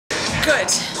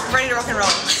Good. Ready to rock and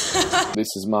roll. This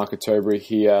is Mark Ottobre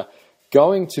here,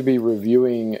 going to be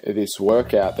reviewing this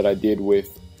workout that I did with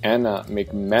Anna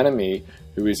McManamey,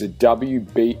 who is a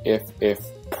WBFF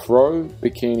Pro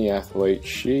bikini athlete.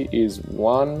 She is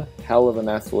one hell of an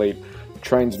athlete,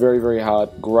 trains very, very hard,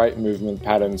 great movement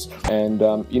patterns. And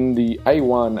in the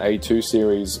A1, A2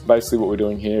 series, basically what we're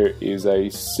doing here is a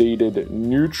seated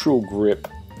neutral grip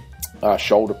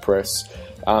shoulder press.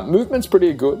 Movement's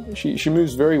pretty good. She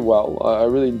moves very well. I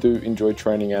really do enjoy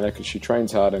training Anna because she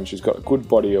trains hard and she's got good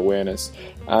body awareness.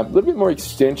 A little bit more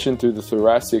extension through the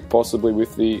thoracic, possibly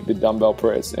with the dumbbell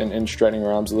press and straightening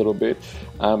her arms a little bit,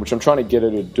 which I'm trying to get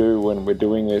her to do when we're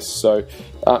doing this. So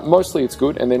mostly it's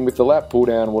good. And then with the lat pull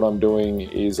down, what I'm doing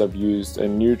is I've used a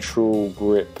neutral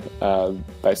grip,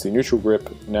 basically neutral grip,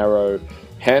 narrow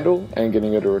handle, and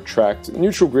getting her to retract.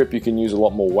 Neutral grip, you can use a lot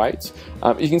more weight.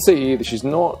 You can see here that she's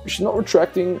not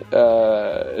retracting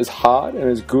as hard and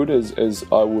as good as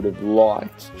I would have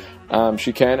liked.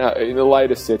 She can, in the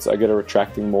later sets I get her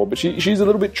retracting more, but she's a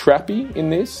little bit trappy in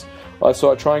this.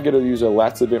 So I try and get her to use her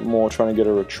lats a bit more, trying to get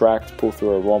her retract, pull through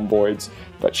her rhomboids.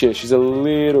 But yeah, she's a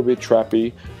little bit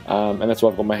trappy, and that's why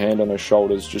I've got my hand on her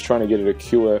shoulders, just trying to get her to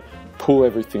cue her, pull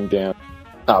everything down.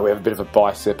 We have a bit of a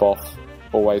bicep off,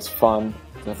 always fun.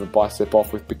 Have a bicep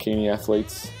off with bikini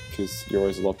athletes because you're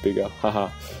always a lot bigger.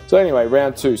 Haha. So anyway,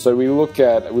 round two. So we look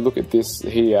at this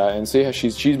here and see how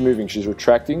she's moving. She's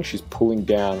retracting. She's pulling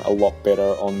down a lot better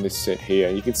on this set here.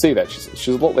 And you can see that she's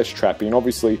a lot less trappy. And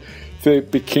obviously, for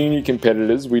bikini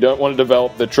competitors, we don't want to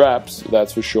develop the traps.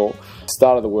 That's for sure.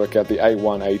 Start of the workout, the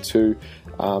A1,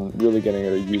 A2. Really getting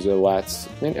her to use her lats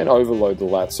and overload the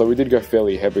lats. So we did go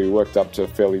fairly heavy. We worked up to a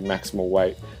fairly maximal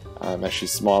weight. As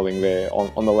she's smiling there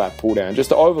on the lat pull down, just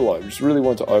to overload. Just really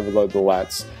want to overload the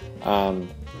lats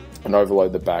and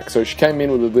overload the back. So she came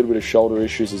in with a little bit of shoulder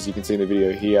issues, as you can see in the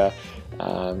video here.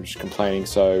 She's complaining.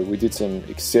 So we did some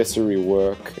accessory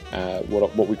work,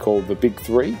 what we call the big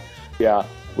three. Yeah,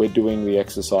 we're doing the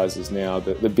exercises now.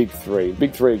 The big three.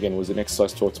 Big three again was an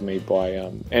exercise taught to me by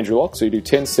Andrew Locke. So you do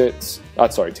 10 reps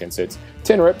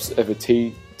of a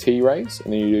T raise,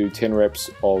 and then you do 10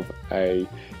 reps of a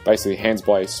basically hands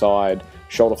by your side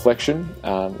shoulder flexion,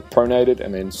 pronated,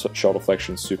 and then shoulder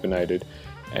flexion supinated.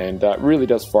 And really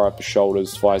does fire up the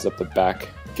shoulders, fires up the back,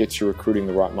 gets you recruiting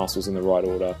the right muscles in the right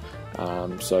order.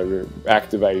 So we're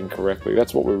activating correctly.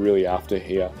 That's what we're really after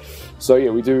here. So yeah,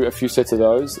 we do a few sets of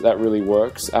those. That really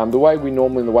works. The way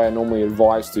I normally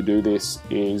advise to do this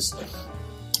is,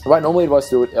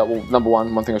 number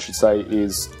one thing I should say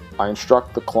is I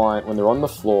instruct the client when they're on the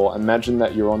floor, imagine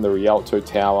that you're on the Rialto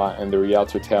Tower and the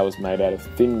Rialto Tower is made out of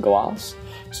thin glass.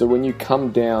 So when you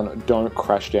come down, don't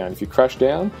crash down. If you crash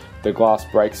down, the glass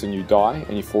breaks and you die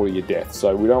and you fall to your death.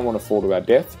 So we don't want to fall to our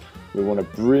death. We want to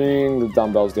bring the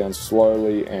dumbbells down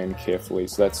slowly and carefully.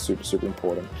 So that's super, super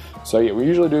important. So yeah,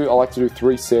 I like to do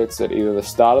 3 sets at either the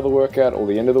start of the workout or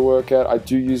the end of the workout. I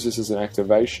do use this as an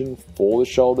activation for the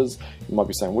shoulders. You might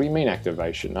be saying, what do you mean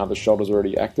activation? Are the shoulders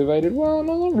already activated? Well,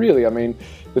 no, not really. I mean,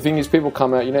 the thing is, people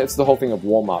come out, it's the whole thing of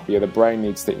warm up. Yeah, the brain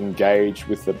needs to engage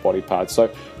with the body parts. So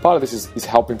part of this is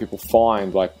helping people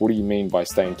find, like, what do you mean by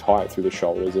staying tight through the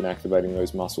shoulders and activating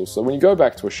those muscles? So when you go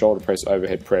back to a shoulder press,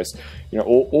 overhead press,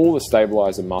 all the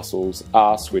stabilizer muscles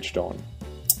are switched on.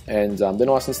 And they're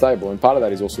nice and stable, and part of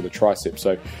that is also the tricep.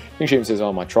 So I think she even says,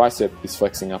 oh, my tricep is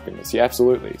flexing up in this. Yeah,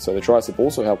 absolutely. So the tricep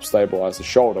also helps stabilize the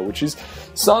shoulder, which is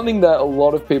something that a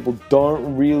lot of people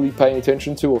don't really pay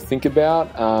attention to or think about.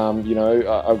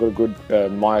 I've got a good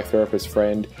myotherapist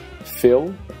friend,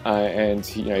 Phil, and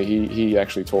he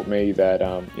actually taught me that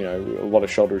a lot of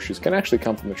shoulder issues can actually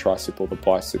come from the tricep or the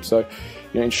bicep. So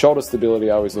in shoulder stability,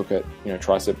 I always look at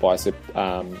tricep, bicep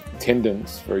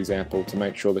tendons, for example, to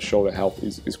make sure the shoulder health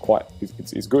is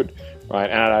good, right?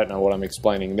 And I don't know what I'm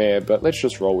explaining there, but let's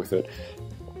just roll with it.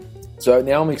 So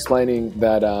now I'm explaining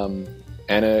that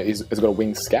Anna has got a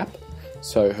winged scap.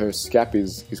 So her scap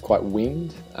is quite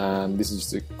winged. This is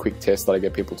just a quick test that I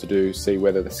get people to do, see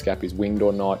whether the scap is winged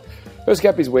or not. Her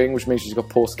scap is winged, which means she's got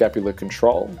poor scapular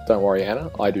control. Don't worry, Anna,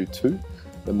 I do too.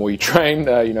 The more you train,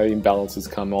 imbalances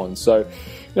come on. So,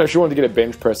 she wanted to get a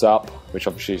bench press up, which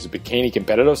obviously she's a bikini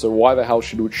competitor, so why the hell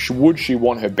would she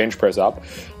want her bench press up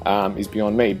is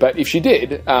beyond me. But if she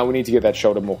did, we need to get that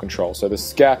shoulder more control. So the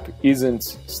scap isn't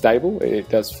stable. It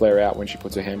does flare out when she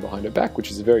puts her hand behind her back, which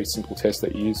is a very simple test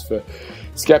that you use for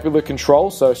scapular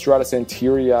control. So serratus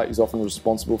anterior is often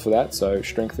responsible for that. So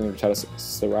strengthening the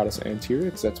serratus anterior,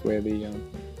 because that's where the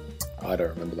I don't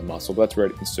remember the muscle, but that's where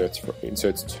it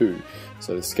inserts to.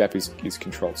 So the scap is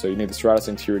controlled. So you need the serratus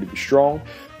anterior to be strong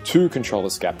to control the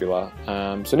scapula.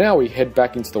 So now we head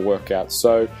back into the workout.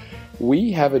 So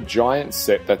we have a giant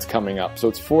set that's coming up. So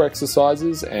it's 4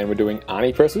 exercises and we're doing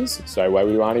Arnie presses. So the way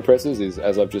we do Arnie presses is,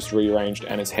 as I've just rearranged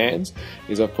Anna's hands,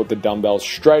 is I've put the dumbbells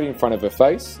straight in front of her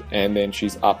face and then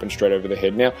she's up and straight over the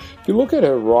head. Now, if you look at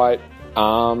her right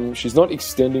arm, she's not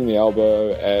extending the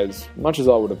elbow as much as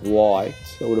I would have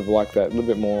liked. I would have liked that a little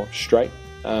bit more straight.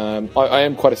 I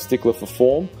am quite a stickler for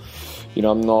form. You know,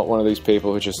 I'm not one of these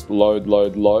people who just load.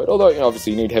 Although, you know,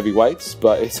 obviously you need heavy weights,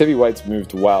 but it's heavy weights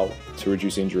moved well to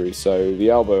reduce injury. So the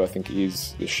elbow, I think,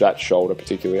 is the shoulder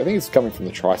particularly. I think it's coming from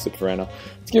the tricep for Anna.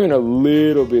 It's giving a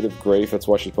little bit of grief. That's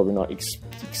why she's probably not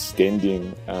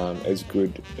extending as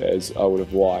good as I would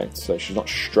have liked. So she's not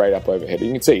straight up overhead.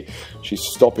 You can see she's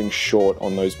stopping short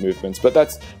on those movements. But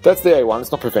that's the A1.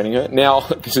 It's not preventing her. Now,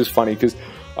 this is funny because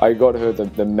I got her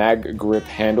the mag grip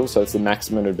handle, so it's the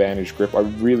maximum advantage grip. I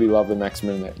really love the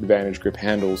maximum advantage grip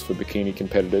handles for bikini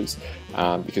competitors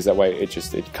because that way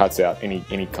it cuts out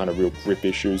any kind of real grip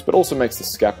issues, but also makes the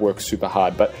scap work super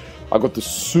hard. But I got the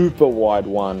super wide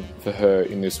one for her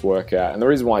in this workout, and the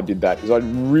reason why I did that is I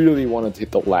really wanted to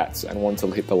hit the lats and wanted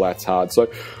to hit the lats hard. So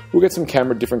we'll get some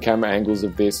different camera angles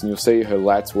of this, and you'll see her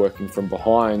lats working from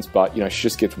behind, but you know, she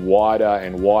just gets wider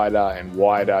and wider and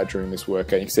wider during this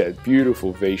workout. You can see a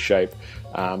beautiful V shape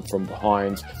from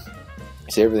behind.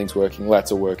 See, everything's working,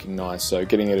 lats are working nice. So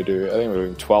getting her to do, I think we're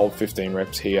doing 12, 15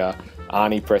 reps here.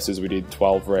 Arnie presses, we did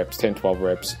 12 reps, 10, 12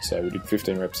 reps. So we did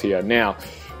 15 reps here. Now,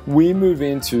 we move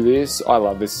into this. I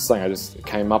love this. It's something I just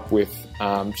came up with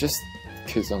just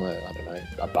because I'm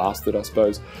a bastard, I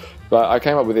suppose. But I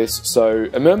came up with this. So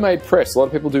a mermaid press. A lot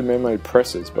of people do mermaid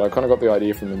presses, but I kind of got the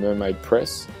idea from the mermaid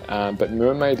press. But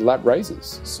mermaid lat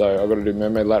raises. So I've got to do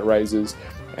mermaid lat raises.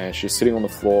 And she's sitting on the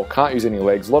floor, can't use any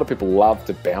legs. A lot of people love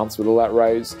to bounce with a lat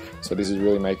raise, so this is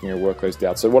really making her work those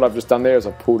delts. So what I've just done there is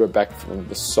I've pulled her back from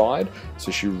the side,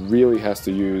 so she really has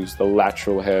to use the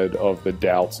lateral head of the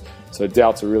delts. So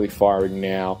delts are really firing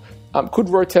now. Could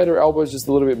rotate her elbows just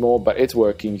a little bit more, but it's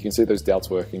working. You can see those delts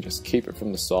working. Just keep it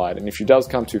from the side. And if she does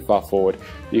come too far forward,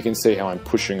 you can see how I'm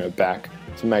pushing her back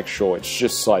to make sure it's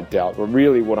just side delt. But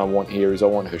really what I want here is I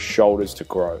want her shoulders to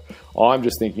grow. I'm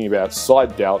just thinking about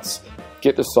side delts.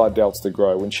 Get the side delts to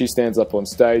grow. When she stands up on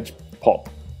stage, pop.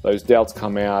 Those delts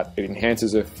come out, it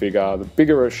enhances her figure. The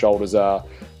bigger her shoulders are,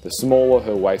 the smaller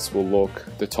her waist will look,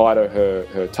 the tighter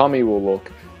her tummy will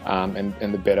look, and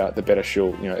the better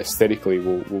she'll, you know, aesthetically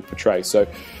will portray. So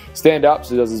stand up,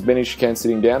 she does as many as she can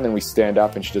sitting down, then we stand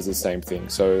up and she does the same thing.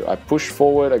 So I push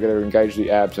forward, I get her to engage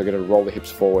the abs, I get her to roll the hips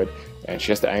forward, and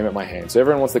she has to aim at my hand. So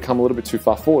everyone wants to come a little bit too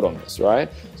far forward on this, right?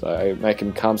 So I make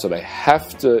them come, so they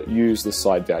have to use the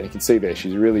side delt. You can see there,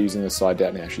 she's really using the side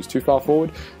delt now. She's too far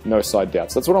forward, no side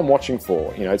delt. So that's what I'm watching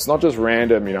for. You know, it's not just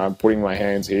random, you know, I'm putting my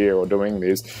hands here or doing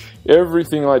this.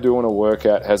 Everything I do in a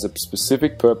workout has a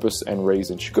specific purpose and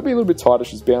reason. She could be a little bit tighter,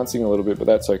 she's bouncing a little bit, but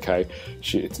that's okay.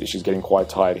 She's getting quite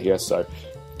tired here, so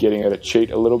getting her to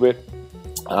cheat a little bit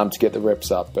to get the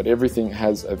reps up, but everything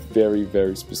has a very,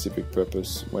 very specific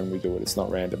purpose when we do it. It's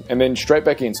not random. And then straight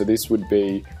back in, so this would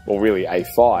be, well, really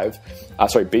B5.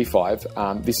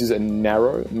 This is a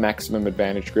narrow maximum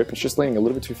advantage grip. It's just leaning a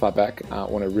little bit too far back. I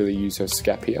want to really use her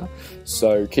scap here.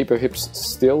 So keep her hips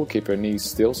still, keep her knees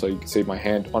still. So you can see my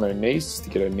hand on her knees to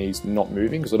get her knees not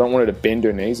moving, because I don't want her to bend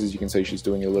her knees. As you can see, she's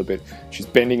doing a little bit, she's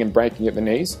bending and breaking at the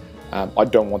knees. I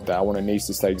don't want that. I want her knees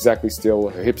to stay exactly still,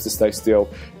 her hips to stay still.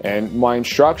 And my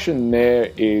instruction there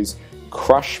is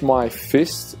crush my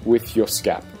fist with your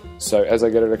scap. So as I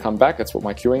get her to come back, that's what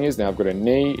my cueing is. Now I've got a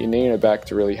knee in her back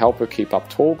to really help her keep up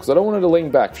tall, because I don't want her to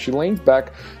lean back. If she leans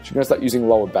back, she's going to start using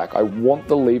lower back. I want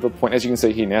the lever point. As you can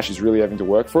see here now, she's really having to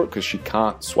work for it because she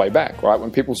can't sway back, right? When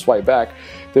people sway back,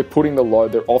 they're putting the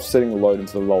load, they're offsetting the load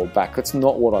into the lower back. That's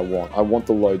not what I want. I want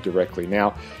the load directly.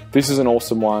 Now, this is an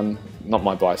awesome one. Not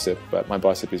my bicep, but my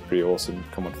bicep is pretty awesome.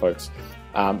 Come on, folks.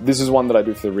 This is one that I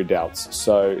do for the rear delts,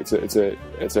 so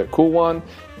it's a cool one.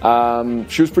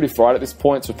 She was pretty fried at this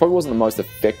point, so it probably wasn't the most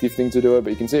effective thing to do it, but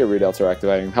you can see her rear delts are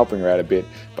activating, helping her out a bit.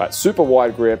 But super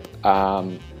wide grip,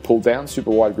 pull down,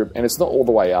 super wide grip, and it's not all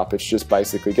the way up. It's just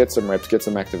basically get some reps, get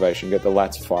some activation, get the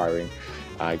lats firing,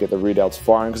 get the rear delts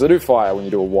firing, because they do fire when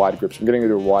you do a wide grip. So I'm getting her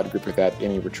to do a wide grip without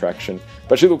any retraction,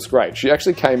 but she looks great. She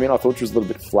actually came in, I thought she was a little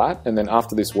bit flat, and then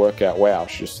after this workout, wow,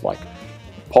 she just like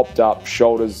popped up,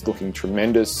 shoulders looking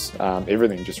tremendous,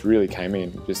 everything just really came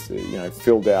in, just, you know,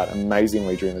 filled out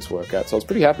amazingly during this workout. So I was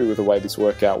pretty happy with the way this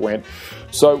workout went.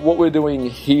 So what we're doing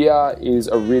here is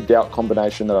a rear delt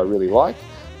combination that I really like.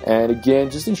 And again,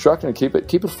 just instructing to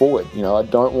keep it forward. You know, I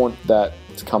don't want that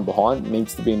to come behind. It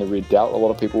needs to be in the rear delt. A lot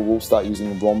of people will start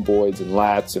using rhomboids and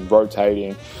lats and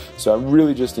rotating. So I'm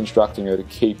really just instructing her to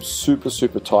keep super,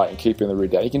 super tight and keep in the rear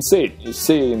delt. You can see it. You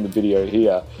see it in the video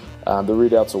here. The rear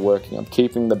delts are working. I'm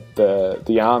keeping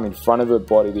the arm in front of her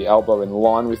body, the elbow in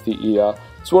line with the ear.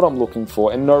 It's what I'm looking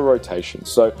for, and no rotation.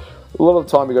 So a lot of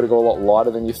the time you've got to go a lot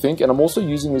lighter than you think, and I'm also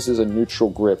using this as a neutral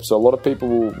grip. So a lot of people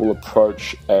will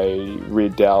approach a rear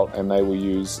delt and they will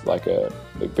use like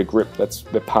the grip that's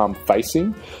the palm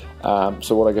facing.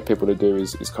 So what I get people to do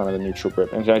is kind of the neutral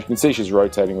grip. And as you can see, she's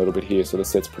rotating a little bit here, so the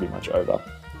set's pretty much over.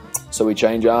 So we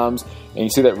change arms, and you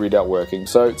see that rear delt working.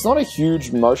 So it's not a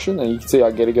huge motion, and you can see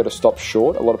I get to stop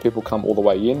short. A lot of people come all the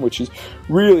way in, which is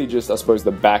really just, I suppose,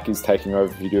 the back is taking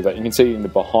over if you do that. You can see in the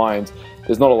behind,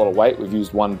 there's not a lot of weight. We've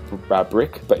used one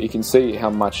brick, but you can see how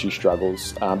much she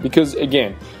struggles. Because,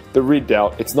 again, the rear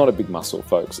delt, it's not a big muscle,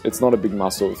 folks. It's not a big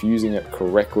muscle. If you're using it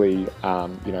correctly,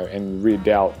 and rear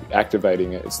delt,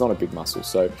 activating it, it's not a big muscle.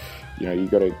 So, you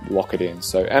got to lock it in.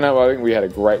 So Anna, I think we had a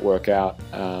great workout.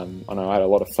 I know I had a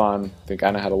lot of fun. I think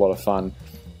Anna had a lot of fun.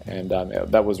 And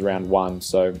that was round 1.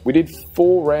 So we did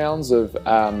 4 rounds of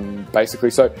basically.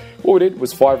 So what we did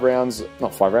was 4 rounds of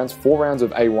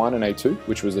A1 and A2,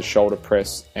 which was the shoulder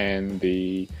press and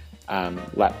the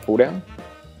lat pull down.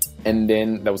 And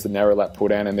then that was the narrow lat pull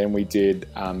down, and then we did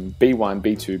B1,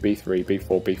 B2, B3,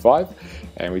 B4, B5,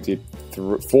 and we did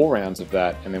 4 rounds of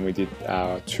that, and then we did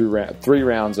 3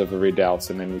 rounds of the rear delts,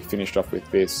 and then we finished off with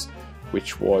this,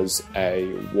 which was a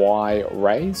Y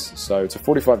raise. So it's a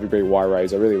 45-degree Y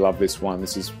raise. I really love this one.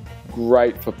 This is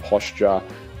great for posture,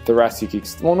 thoracic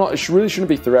it really shouldn't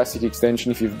be thoracic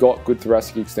extension. If you've got good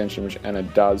thoracic extension, which Anna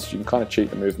does, you can kind of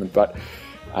cheat the movement, but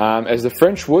as the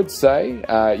French would say,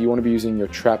 you want to be using your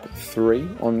trap 3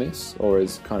 on this, or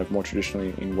as kind of more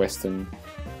traditionally in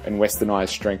westernized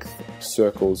strength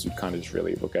circles, you kind of just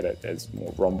really look at it as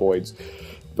more rhomboids.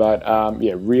 But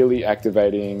yeah, really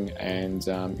activating, and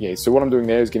yeah, so what I'm doing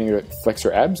there is getting her to flex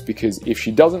her abs, because if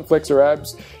she doesn't flex her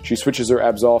abs, she switches her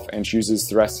abs off and she uses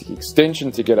thoracic extension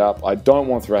to get up. I don't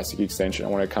want thoracic extension. I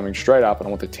want her coming straight up, and I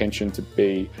want the tension to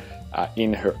be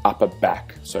in her upper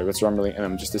back. So that's what I'm really, and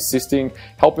I'm just assisting,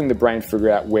 helping the brain figure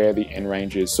out where the end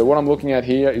range is. So what I'm looking at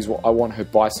here is what I want her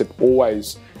bicep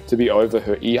always to be over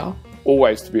her ear,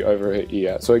 always to be over her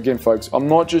ear. So again, folks, I'm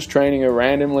not just training her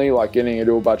randomly, like getting her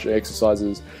to do a bunch of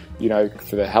exercises,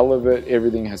 for the hell of it.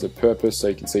 Everything has a purpose. So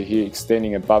you can see here,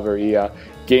 extending above her ear,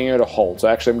 getting her to hold. So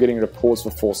actually I'm getting her to pause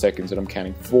for 4 seconds, and I'm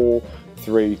counting 4,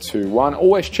 3, 2, 1.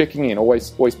 Always checking in, always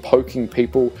poking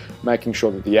people, making sure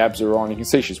that the abs are on. You can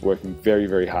see she's working very,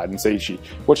 very hard. And see,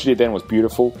 what she did then was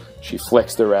beautiful. She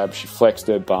flexed her abs, she flexed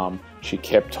her bum, she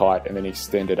kept tight, and then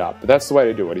extended up. But that's the way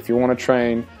to do it. If you want to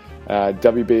train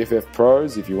WBFF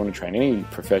pros, if you want to train any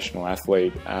professional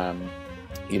athlete,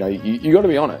 you got to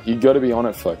be on it. You got to be on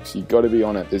it, folks. You got to be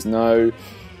on it. There's no,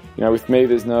 with me,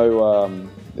 there's no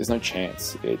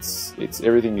chance. It's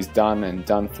everything is done and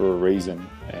done for a reason,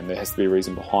 and there has to be a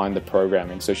reason behind the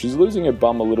programming. So she's losing her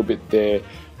bum a little bit there.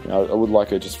 I would like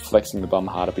her just flexing the bum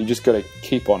harder, but you just got to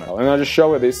keep on it. And I'll just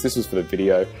show her this. This was for the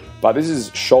video, but this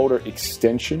is shoulder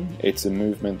extension. It's a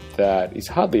movement that is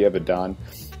hardly ever done.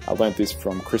 I learned this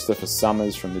from Christopher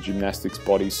Summers from the Gymnastics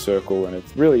Body Circle, and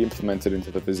it's really implemented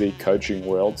into the physique coaching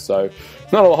world. So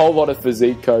not a whole lot of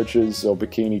physique coaches or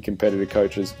bikini competitor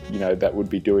coaches, that would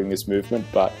be doing this movement,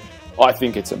 but I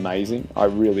think it's amazing. I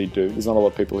really do. There's not a lot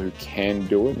of people who can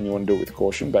do it, and you want to do it with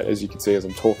caution. But as you can see, as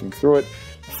I'm talking through it,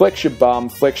 flex your bum,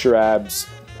 flex your abs,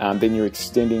 then you're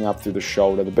extending up through the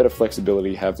shoulder. The better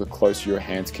flexibility you have, the closer your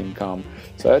hands can come.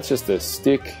 So that's just a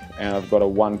stick, and I've got a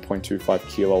 1.25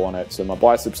 kilo on it. So my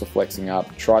biceps are flexing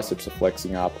up, triceps are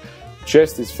flexing up,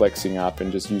 chest is flexing up,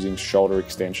 and just using shoulder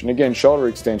extension. Again, shoulder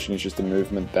extension is just a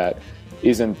movement that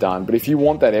isn't done. But if you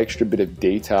want that extra bit of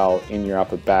detail in your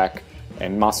upper back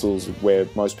and muscles where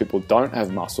most people don't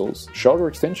have muscles, shoulder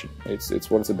extension, it's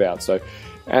what it's about. So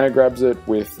Anna grabs it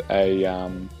with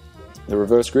the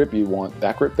reverse grip. You want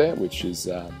that grip there, which is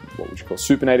what would you call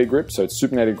supinated grip. So it's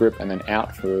supinated grip and then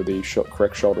out for the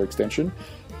correct shoulder extension.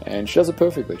 And she does it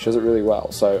perfectly. She does it really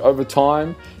well. So over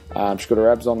time, she's got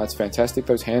her abs on. That's fantastic.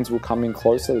 Those hands will come in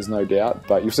closer, there's no doubt.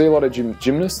 But you'll see a lot of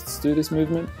gymnasts do this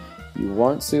movement. You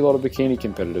won't see a lot of bikini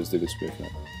competitors do this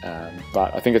movement.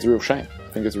 But I think it's a real shame.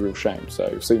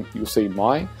 So you'll see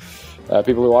my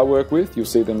people who I work with, you'll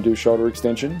see them do shoulder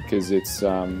extension, because it's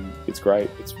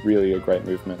great. It's really a great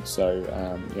movement.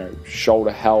 So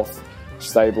shoulder health,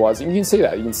 stabilizing. You can see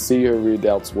that. You can see her rear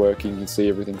delts working. You can see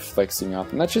everything flexing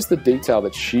up, and that's just the detail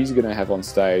that she's going to have on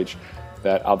stage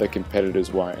that other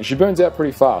competitors won't. And she burns out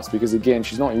pretty fast, because again,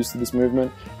 she's not used to this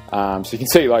movement. So you can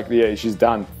see, she's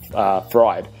done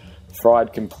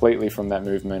fried completely from that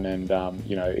movement, and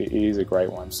it is a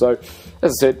great one. So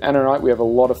as I said, Anna and I, we have a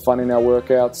lot of fun in our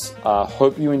workouts.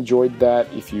 Hope you enjoyed that.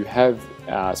 If you have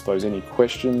I suppose any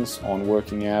questions on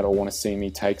working out or want to see me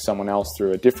take someone else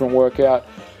through a different workout,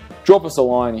 drop us a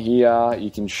line here. You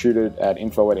can shoot it at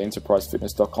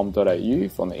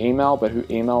info@enterprisefitness.com.au on the email, but who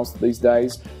emails these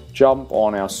days? Jump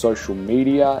on our social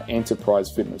media, Enterprise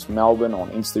Fitness Melbourne on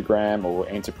Instagram or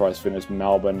Enterprise Fitness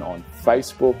Melbourne on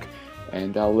Facebook,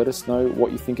 and let us know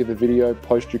what you think of the video.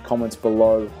 Post your comments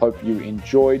below. Hope you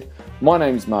enjoyed. My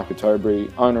name is Mark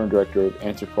Ottobre, owner and director of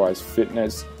Enterprise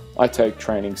Fitness. I take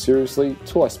training seriously.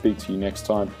 Till I speak to you next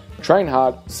time, train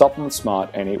hard, supplement smart,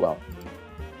 and eat well.